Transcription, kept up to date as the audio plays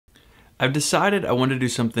I've decided I want to do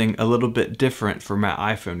something a little bit different for my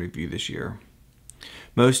iPhone review this year.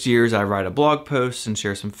 Most years I write a blog post and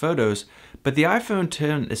share some photos, but the iPhone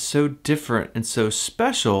X is so different and so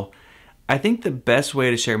special, I think the best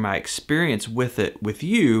way to share my experience with it with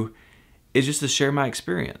you is just to share my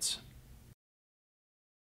experience.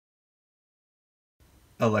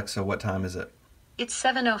 Alexa, what time is it? It's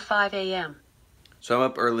 7:05 a.m. So I'm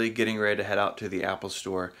up early getting ready to head out to the Apple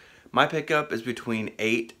store. My pickup is between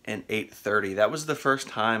 8 and 8:30. That was the first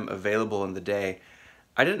time available in the day.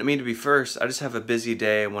 I didn't mean to be first. I just have a busy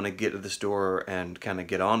day. I want to get to the store and kind of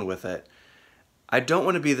get on with it. I don't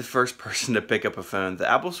want to be the first person to pick up a phone. The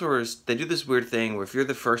Apple stores, they do this weird thing where if you're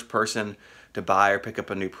the first person to buy or pick up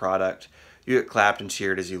a new product, you get clapped and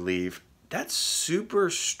cheered as you leave. That's super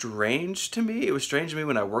strange to me. It was strange to me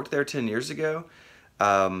when I worked there 10 years ago.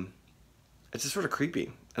 It's just sort of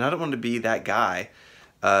creepy, and I don't want to be that guy.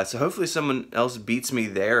 So hopefully someone else beats me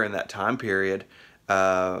there in that time period.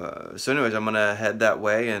 So anyways, I'm gonna head that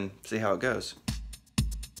way and see how it goes.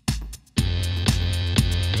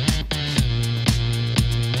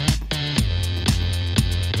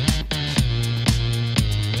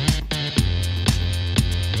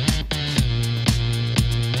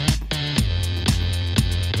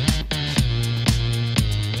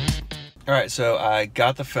 Alright, so I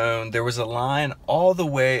got the phone. There was a line all the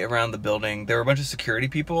way around the building. There were a bunch of security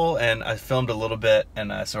people, and I filmed a little bit,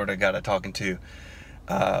 and I sort of got a talking to.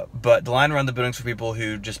 But the line around the buildings for people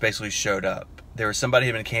who just basically showed up. There was somebody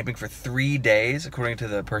who had been camping for 3 days, according to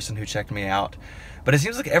the person who checked me out. But it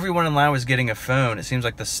seems like everyone in line was getting a phone. It seems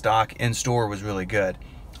like the stock in store was really good.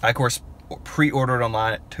 I, of course, pre-ordered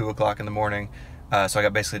online at 2 o'clock in the morning, so I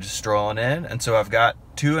got basically just strolling in. And so I've got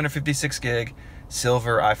 256 gig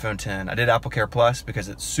silver iPhone X. I did Apple Care Plus because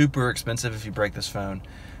it's super expensive if you break this phone.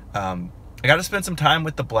 I got to spend some time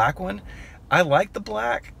with the black one. I like the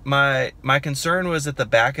black. My concern was that the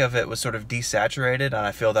back of it was sort of desaturated, and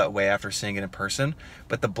I feel that way after seeing it in person.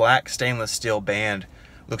 But the black stainless steel band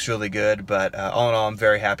looks really good. But all in all, I'm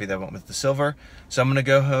very happy that I went with the silver. So I'm gonna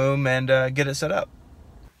go home and get it set up.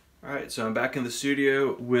 All right, so I'm back in the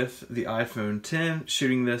studio with the iPhone X,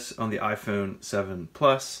 shooting this on the iPhone 7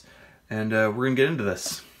 Plus. And we're gonna get into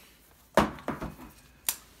this.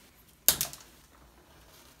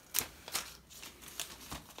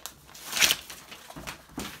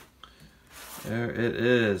 There it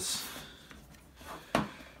is.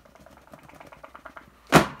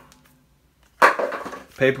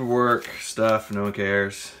 Paperwork, stuff, no one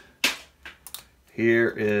cares.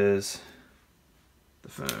 Here is the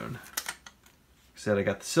phone. Like I said, I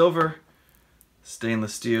got the silver,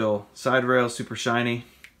 stainless steel side rail, super shiny.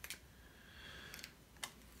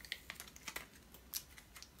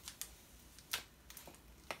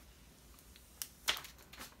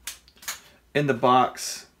 In the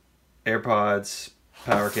box, AirPods,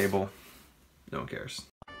 power cable, no one cares.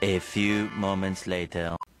 A few moments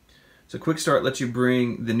later. So Quick Start lets you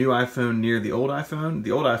bring the new iPhone near the old iPhone.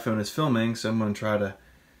 The old iPhone is filming, so I'm going to try to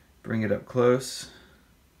bring it up close.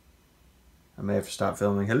 I may have to stop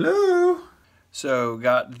filming. Hello! So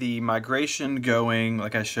got the migration going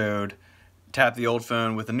like I showed. Tap the old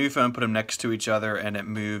phone with the new phone, put them next to each other, and it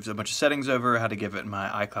moves a bunch of settings over, how to give it my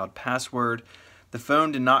iCloud password. The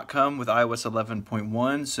phone did not come with iOS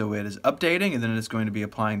 11.1, so it is updating, and then it is going to be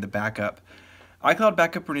applying the backup. iCloud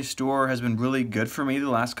Backup and Restore has been really good for me the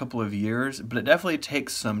last couple of years, but it definitely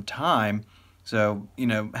takes some time. So, you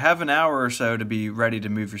know, have an hour or so to be ready to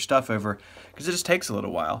move your stuff over, because it just takes a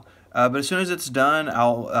little while. But as soon as it's done,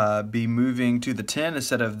 I'll be moving to the 10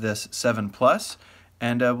 instead of this 7 Plus,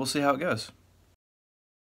 and we'll see how it goes.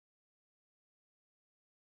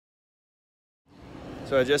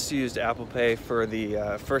 So I just used Apple Pay for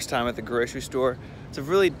the first time at the grocery store. It's a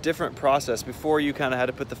really different process. Before, you kind of had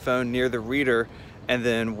to put the phone near the reader and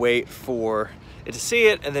then wait for it to see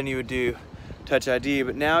it, and then you would do Touch ID.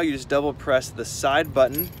 But now you just double press the side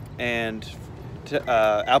button and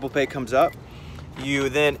Apple Pay comes up. You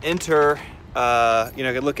then enter, you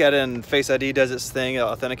know, look at it and Face ID does its thing, it'll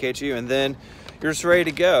authenticate you, and then you're just ready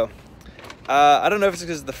to go. I don't know if it's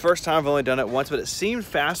because the first time I've only done it once, but it seemed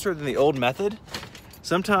faster than the old method.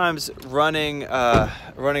 Sometimes running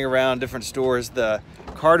around different stores, the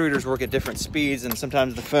card readers work at different speeds, and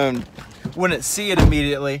sometimes the phone wouldn't see it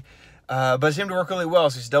immediately. But it seemed to work really well.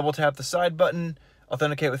 So you just double tap the side button,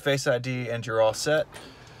 authenticate with Face ID, and you're all set.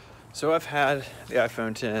 So I've had the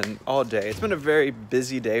iPhone X all day. It's been a very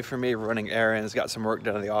busy day for me, running errands, got some work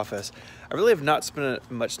done in the office. I really have not spent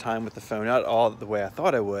much time with the phone, not all the way I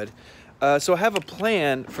thought I would. So I have a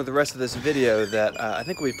plan for the rest of this video that I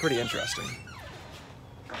think will be pretty interesting.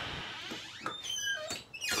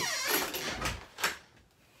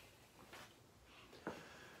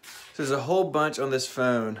 So there's a whole bunch on this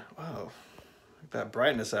phone. Wow, look that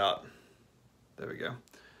brightness out. There we go.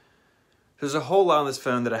 There's a whole lot on this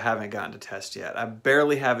phone that I haven't gotten to test yet. I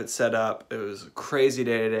barely have it set up. It was a crazy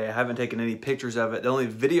day today. I haven't taken any pictures of it. The only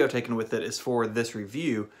video taken with it is for this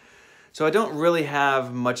review. So I don't really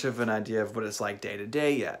have much of an idea of what it's like day to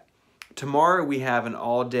day yet. Tomorrow we have an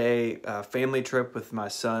all-day family trip with my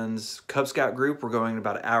son's Cub Scout group. We're going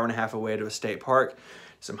about an hour and a half away to a state park.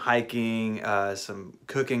 Some hiking, some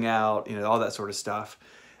cooking out, you know, all that sort of stuff.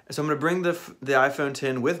 So I'm gonna bring the iPhone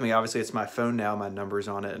 10 with me. Obviously it's my phone now, my number's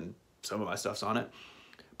on it and some of my stuff's on it.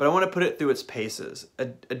 But I wanna put it through its paces. A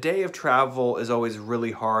day of travel is always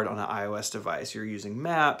really hard on an iOS device. You're using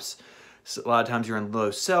maps, so a lot of times you're in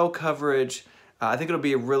low cell coverage. I think it'll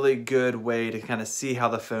be a really good way to kind of see how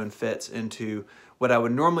the phone fits into what I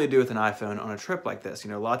would normally do with an iPhone on a trip like this. You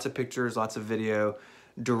know, lots of pictures, lots of video,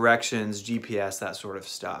 directions, GPS, that sort of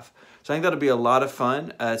stuff. So I think that'll be a lot of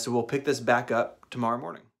fun. So we'll pick this back up tomorrow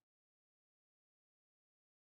morning.